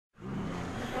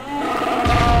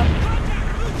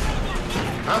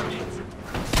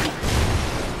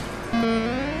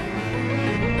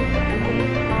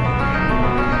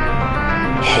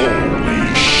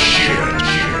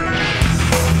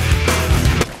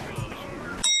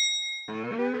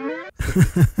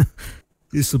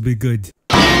This will be good.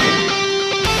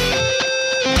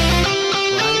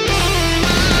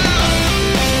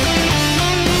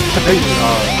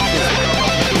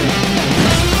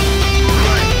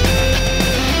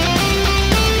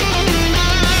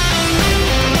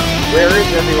 Where is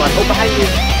everyone? Oh, behind you!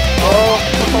 Oh,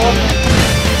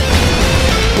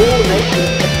 nice.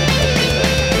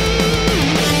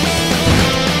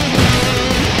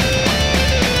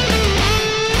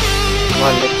 Come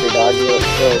on, Mr. Dog,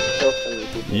 kill some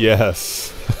people.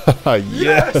 Yes.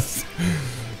 Yes!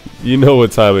 You know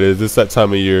what time it is. It's that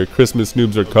time of year. Christmas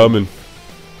noobs are coming.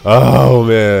 Oh,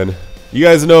 man. You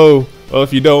guys know, well,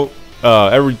 if you don't,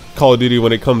 every Call of Duty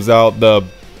when it comes out,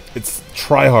 it's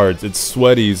tryhards, it's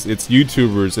sweaties, it's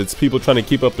YouTubers, it's people trying to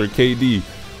keep up their KD.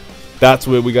 That's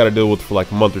what we got to deal with for like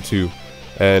a month or two,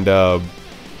 and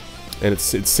it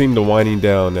seemed to winding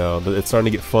down now. It's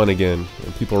starting to get fun again,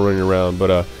 and people are running around.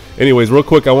 But anyways, real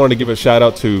quick, I wanted to give a shout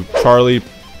out to Charlie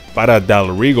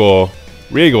Rigo.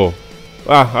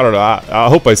 I don't know. I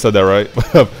hope I said that right,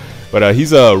 but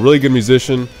he's a really good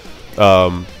musician.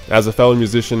 As a fellow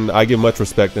musician, I give much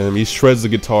respect to him. He shreds the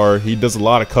guitar. He does a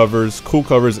lot of covers, cool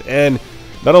covers, and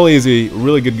not only is he a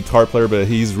really good guitar player, but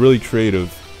he's really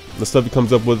creative. The stuff he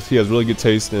comes up with, he has really good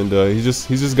taste, and he's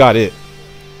just got it.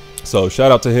 So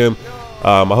shout out to him.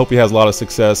 I hope he has a lot of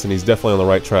success, and he's definitely on the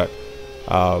right track.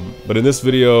 But in this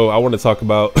video, I want to talk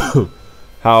about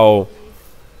how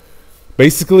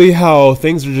things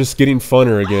are just getting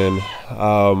funner again.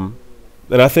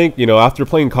 And I think, you know, after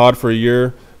playing COD for a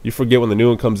year, you forget when the new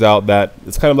one comes out that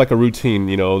it's kind of like a routine.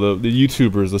 You know, the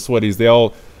YouTubers, the sweaties, they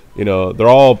all, you know,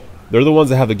 they're the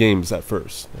ones that have the games at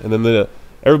first, and then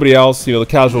everybody else, you know, the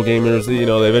casual gamers, you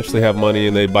know, they eventually have money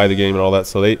and they buy the game and all that,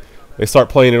 so they start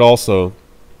playing it also.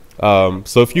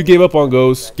 So if you gave up on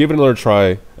Ghost, give it another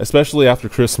try, especially after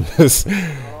Christmas,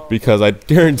 because I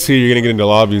guarantee you're gonna get into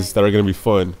lobbies that are gonna be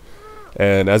fun.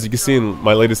 And as you can see in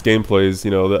my latest gameplays, you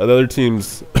know, the other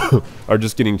teams are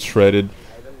just getting shredded.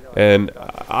 And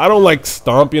I don't like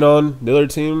stomping on the other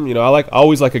team. You know, I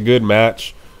always like a good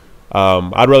match.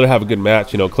 I'd rather have a good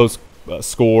match, you know, close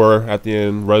score at the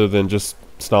end rather than just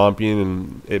stomping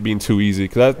and it being too easy,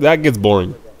 because that gets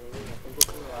boring.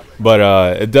 But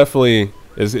it definitely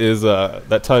is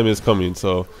that time is coming.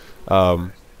 So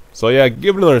yeah,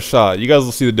 give it another shot. You guys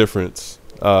will see the difference.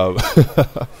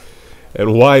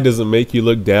 And why does it make you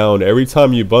look down every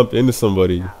time you bump into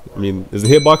somebody? I mean, is the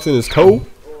hitbox in his toe?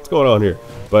 What's going on here?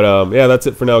 But yeah, that's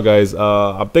it for now, guys.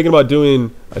 I'm thinking about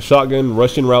doing a shotgun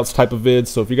rushing routes type of vid,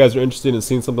 so if you guys are interested in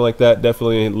seeing something like that,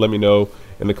 definitely let me know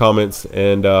in the comments.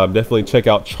 And definitely check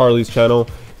out Charlie's channel.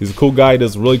 He's a cool guy,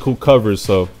 does really cool covers.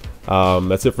 So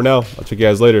that's it for now. I'll check you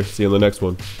guys later. See you in the next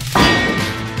one.